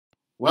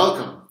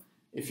Welcome.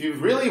 If you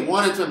really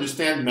wanted to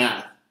understand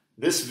math,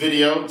 this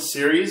video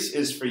series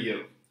is for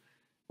you.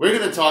 We're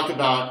going to talk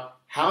about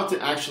how to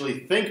actually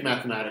think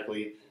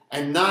mathematically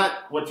and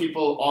not what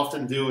people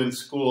often do in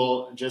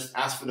school, just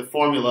ask for the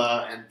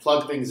formula and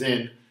plug things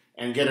in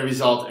and get a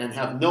result and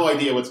have no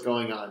idea what's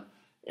going on.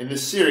 In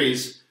this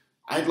series,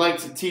 I'd like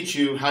to teach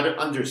you how to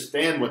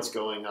understand what's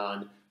going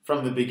on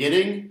from the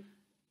beginning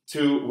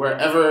to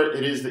wherever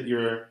it is that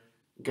you're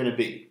going to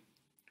be.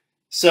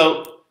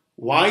 So,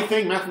 why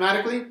think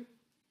mathematically?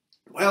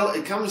 Well,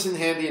 it comes in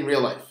handy in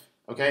real life,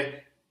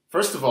 okay?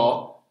 First of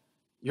all,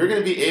 you're going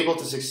to be able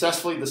to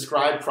successfully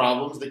describe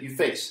problems that you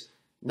face,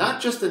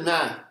 not just in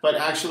math, but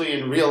actually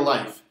in real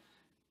life.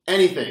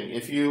 Anything.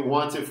 If you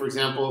want to, for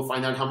example,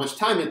 find out how much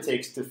time it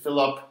takes to fill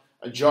up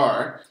a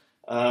jar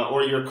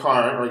or your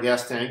car or a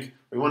gas tank,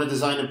 or you want to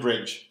design a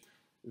bridge,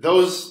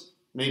 those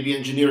may be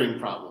engineering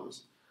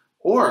problems.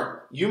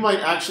 Or you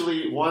might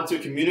actually want to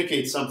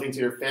communicate something to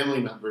your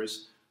family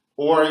members,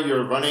 or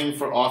you're running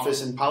for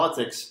office in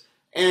politics,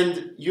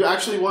 and you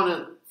actually want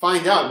to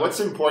find out what's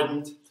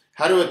important,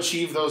 how to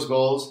achieve those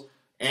goals,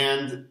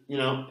 and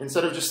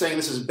instead of just saying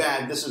this is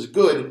bad, this is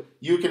good,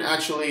 you can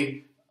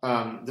actually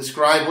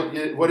describe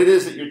what it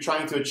is that you're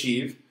trying to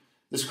achieve,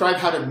 describe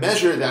how to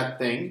measure that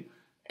thing,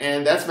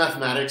 and that's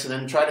mathematics, and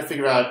then try to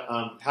figure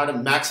out how to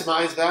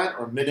maximize that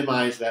or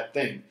minimize that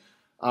thing.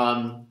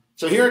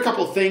 So here are a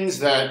couple things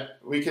that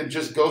we could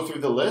just go through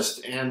the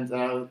list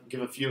and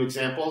give a few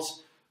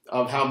examples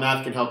of how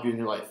math can help you in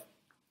your life.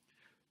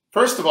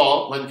 First of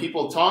all, when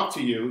people talk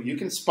to you, you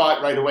can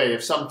spot right away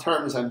if some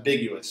term is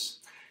ambiguous.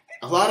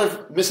 A lot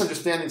of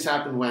misunderstandings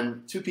happen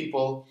when two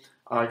people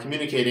are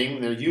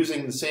communicating, they're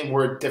using the same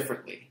word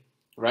differently,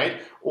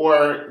 right?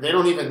 Or they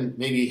don't even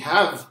maybe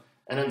have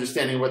an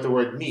understanding of what the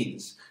word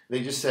means.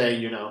 They just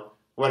say,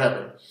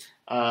 whatever.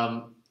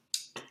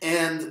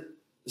 And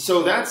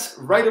so that's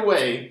right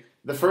away,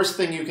 the first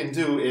thing you can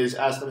do is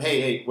ask them,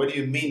 hey, what do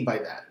you mean by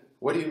that?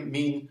 What do you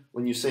mean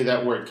when you say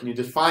that word? Can you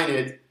define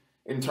it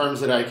in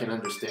terms that I can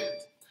understand?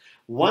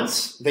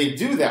 Once they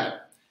do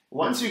that,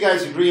 once you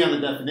guys agree on the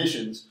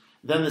definitions,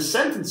 then the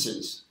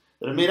sentences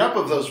that are made up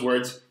of those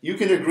words, you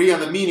can agree on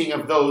the meaning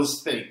of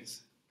those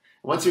things.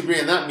 Once you agree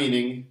on that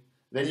meaning,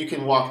 then you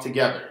can walk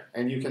together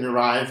and you can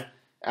arrive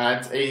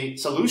at a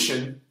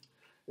solution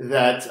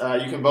that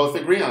you can both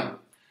agree on.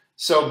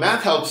 So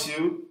math helps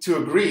you to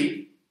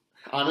agree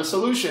on a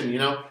solution.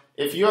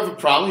 If you have a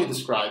problem, you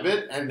describe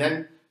it, and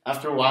then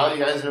after a while,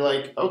 you guys are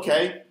like,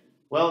 okay,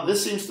 well,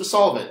 this seems to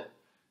solve it.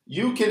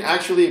 You can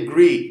actually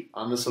agree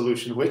on the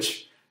solution,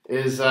 which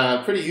is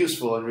pretty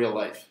useful in real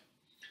life.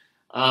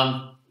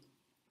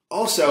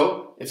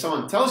 Also, if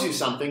someone tells you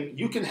something,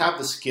 you can have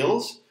the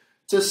skills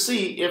to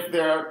see if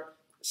their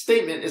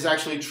statement is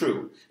actually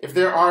true, if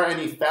there are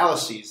any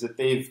fallacies that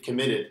they've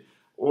committed.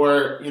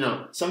 Or,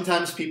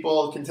 sometimes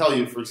people can tell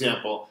you, for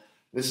example,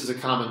 this is a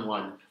common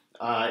one,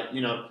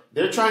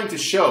 they're trying to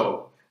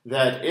show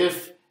that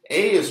if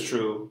A is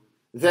true,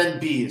 then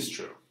B is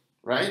true,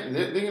 right?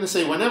 They're going to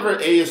say whenever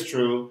A is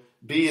true,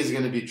 B is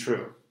going to be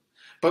true.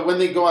 But when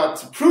they go out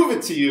to prove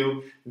it to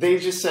you, they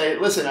just say,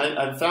 listen,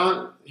 I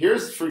found,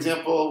 here's, for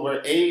example,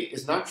 where A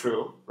is not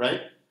true,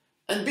 right?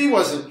 And B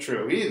wasn't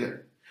true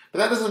either. But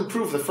that doesn't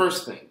prove the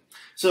first thing.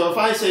 So if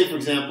I say, for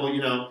example,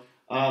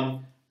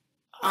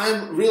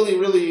 I'm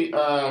really,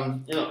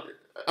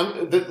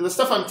 the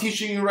stuff I'm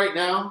teaching you right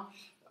now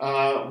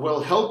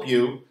will help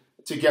you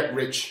to get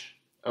rich.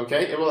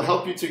 Okay, it will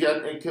help you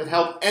it could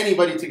help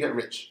anybody to get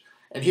rich.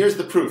 And here's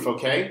the proof,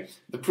 okay?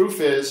 The proof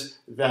is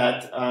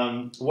that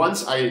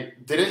once I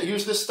didn't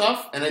use this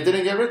stuff and I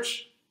didn't get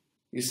rich.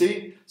 You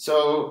see?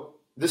 So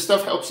this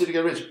stuff helps you to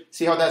get rich.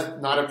 See how that's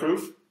not a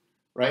proof,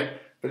 right?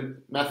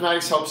 But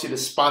mathematics helps you to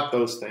spot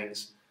those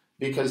things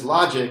because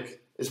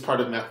logic is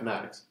part of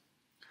mathematics.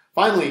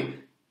 Finally,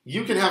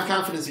 you can have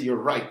confidence that you're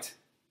right.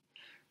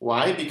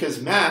 Why?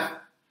 Because math,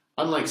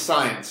 unlike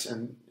science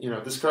and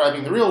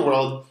describing the real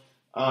world,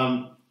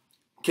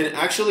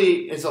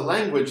 is a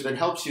language that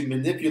helps you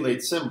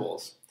manipulate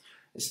symbols.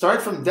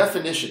 Start from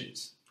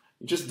definitions.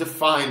 You just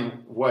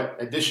define what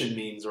addition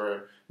means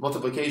or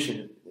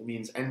multiplication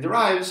means and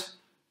derives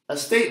a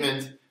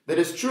statement that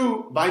is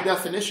true by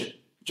definition,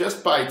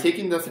 just by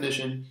taking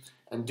definition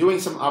and doing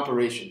some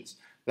operations.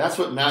 That's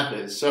what math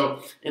is.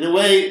 So in a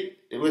way,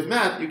 with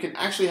math, you can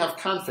actually have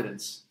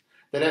confidence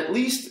that at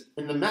least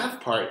in the math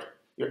part,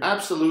 you're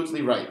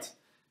absolutely right.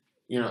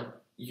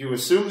 You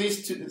assume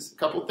these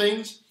couple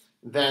things,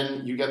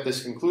 then you get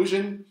this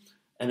conclusion,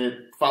 and it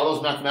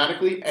follows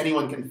mathematically.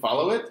 Anyone can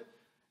follow it.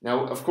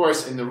 Now, of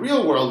course, in the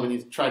real world, when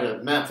you try to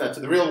map that to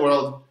the real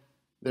world,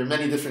 there are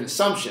many different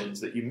assumptions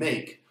that you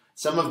make.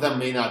 Some of them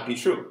may not be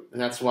true, and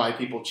that's why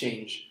people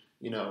change.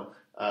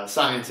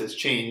 Science has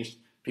changed.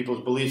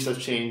 People's beliefs have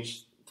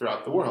changed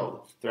throughout the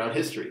world, throughout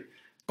history.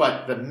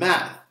 But the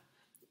math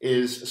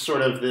is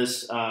sort of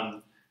this,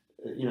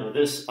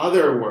 this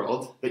other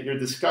world that you're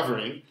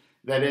discovering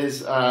that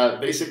is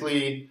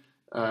basically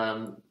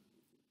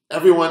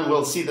everyone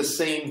will see the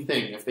same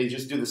thing. If they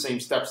just do the same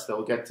steps,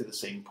 they'll get to the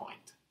same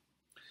point.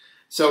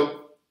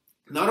 So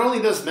Not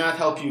only does math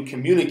help you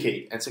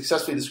communicate and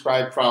successfully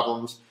describe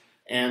problems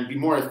and be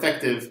more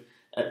effective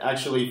at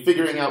actually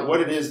figuring out what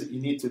it is that you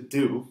need to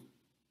do,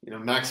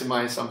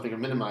 maximize something or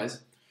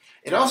minimize,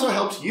 it also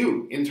helps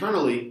you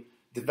internally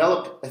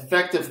develop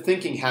effective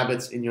thinking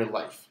habits in your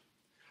life.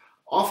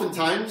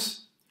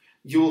 Oftentimes,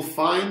 you'll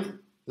find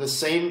the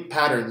same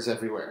patterns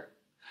everywhere.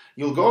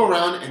 You'll go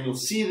around and you'll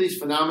see these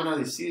phenomena,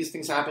 you see these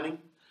things happening,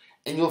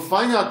 and you'll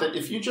find out that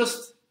if you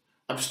just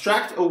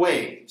abstract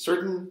away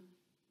certain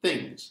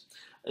things,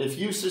 if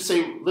you just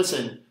say,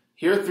 listen,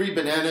 here are 3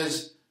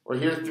 bananas or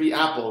here are 3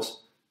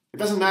 apples, it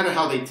doesn't matter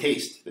how they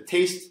taste. The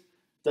taste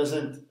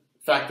doesn't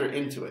factor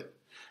into it.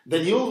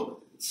 Then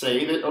you'll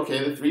say that,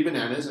 okay, the 3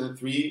 bananas and the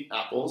 3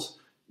 apples,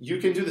 you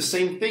can do the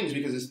same things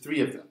because there's 3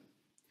 of them.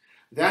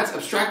 That's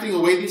abstracting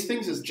away these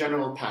things as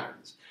general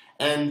patterns.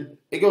 And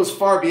it goes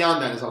far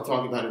beyond that, as I'll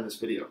talk about in this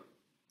video.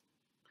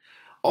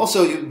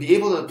 Also, you'll be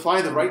able to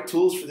apply the right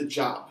tools for the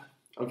job.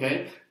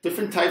 Okay?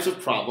 Different types of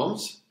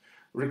problems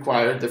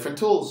require different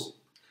tools.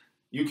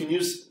 You can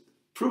use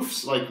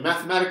proofs like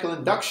mathematical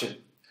induction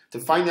to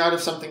find out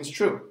if something's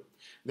true.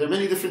 There are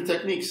many different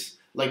techniques,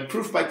 like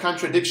proof by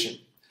contradiction.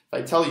 If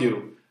I tell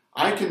you,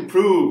 I can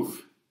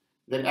prove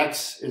that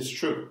X is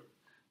true,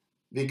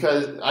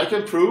 because I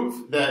can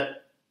prove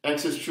that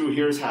X is true,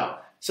 here's how.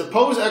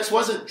 Suppose X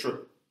wasn't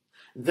true.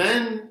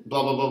 Then,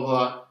 blah, blah, blah,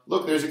 blah.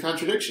 Look, there's a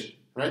contradiction,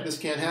 right? This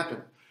can't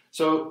happen.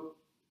 So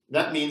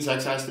that means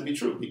X has to be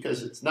true,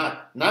 because it's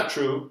not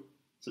true,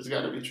 so it's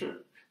got to be true.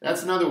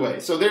 That's another way.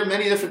 So there are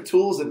many different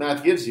tools that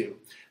math gives you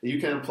that you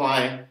can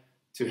apply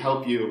to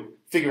help you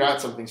figure out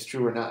something's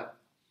true or not,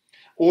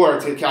 or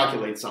to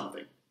calculate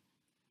something.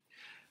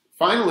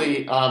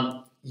 Finally,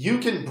 you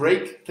can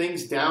break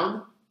things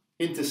down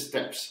into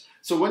steps.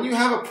 So when you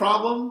have a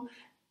problem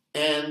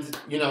and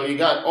you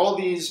got all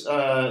these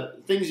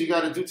things you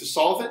got to do to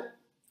solve it,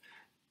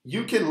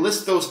 you can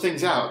list those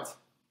things out.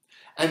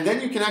 And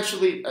then you can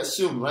actually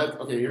assume,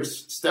 okay,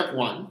 here's step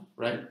 1,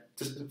 right?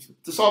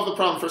 To solve the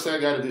problem, first thing I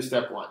got to do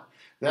step 1.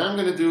 Then I'm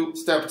going to do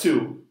step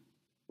 2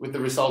 with the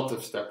result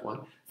of step 1.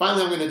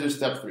 Finally, I'm going to do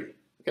step 3,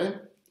 okay?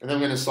 And then I'm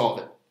going to solve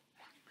it.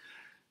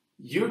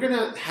 You're going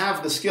to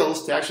have the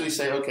skills to actually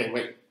say, okay,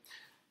 wait.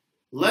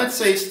 Let's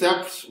say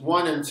steps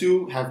 1 and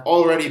 2 have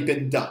already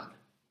been done,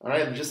 all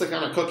right? And just like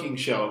on a cooking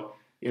show,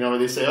 where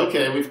they say,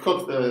 okay, we've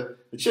cooked the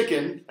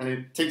chicken, and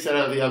it takes it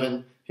out of the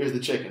oven. Here's the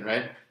chicken,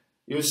 right?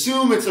 You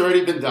assume it's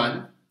already been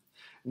done.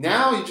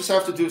 Now you just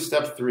have to do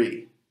step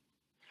 3.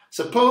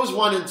 Suppose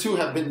 1 and 2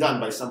 have been done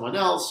by someone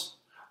else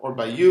or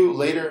by you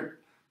later.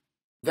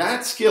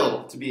 That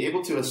skill, to be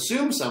able to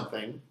assume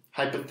something,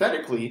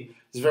 hypothetically,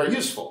 is very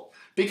useful.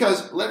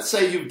 Because let's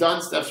say you've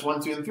done steps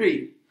 1, 2, and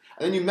 3,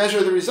 and then you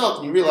measure the result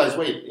and you realize,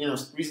 wait,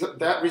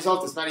 that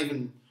result is not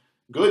even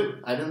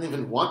good. I didn't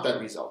even want that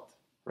result,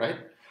 right?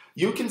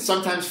 You can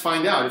sometimes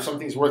find out if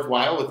something's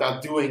worthwhile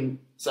without doing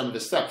some of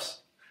the steps.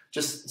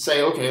 Just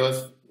say, okay,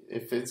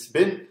 if it's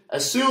been,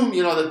 assume,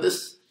 that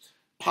this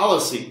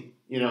policy,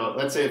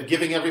 let's say of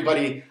giving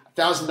everybody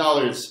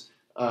 $1,000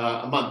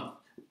 a month,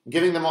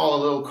 giving them all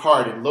a little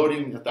card and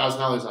loading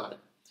 $1,000 on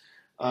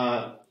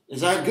it.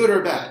 Is that good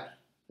or bad?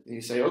 And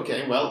you say,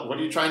 okay, well, what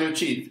are you trying to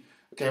achieve?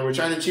 Okay, we're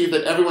trying to achieve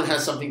that everyone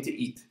has something to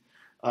eat.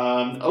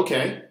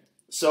 Okay,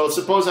 so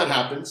suppose that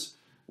happens.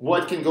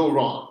 What can go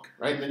wrong,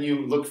 right? Then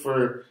you look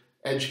for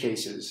edge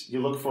cases.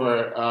 You look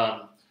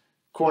for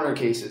corner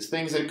cases,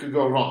 things that could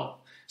go wrong.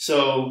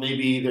 So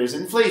maybe there's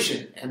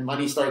inflation and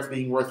money starts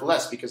being worth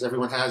less because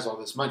everyone has all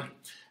this money.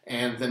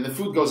 And then the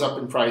food goes up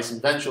in price and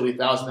eventually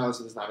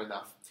 $1,000 is not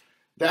enough.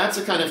 That's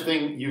the kind of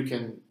thing you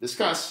can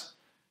discuss.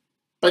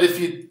 But if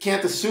you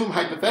can't assume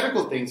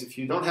hypothetical things, if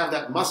you don't have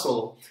that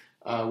muscle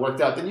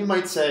worked out, then you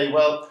might say,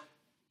 well,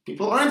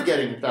 people aren't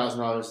getting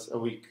 $1,000 a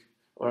week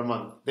or a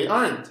month. They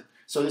aren't.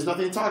 So there's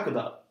nothing to talk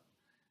about.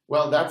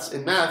 Well, that's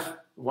in math,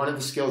 one of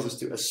the skills is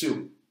to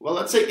assume. Well,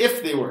 let's say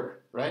if they were,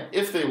 right?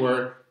 If they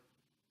were,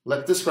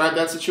 let's describe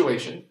that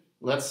situation.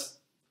 Let's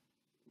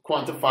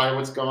quantify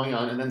what's going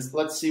on, and then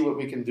let's see what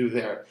we can do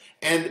there.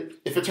 And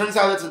if it turns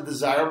out it's a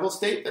desirable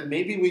state, then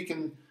maybe we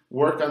can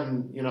work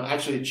on,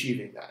 actually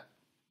achieving that.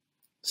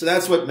 So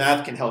that's what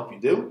math can help you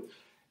do.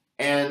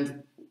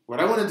 And what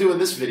I want to do in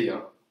this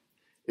video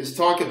is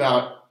talk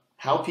about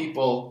how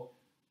people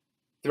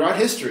throughout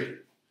history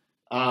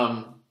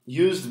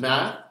used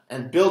math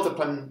and built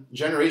upon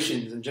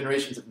generations and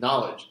generations of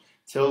knowledge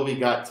till we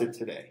got to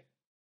today.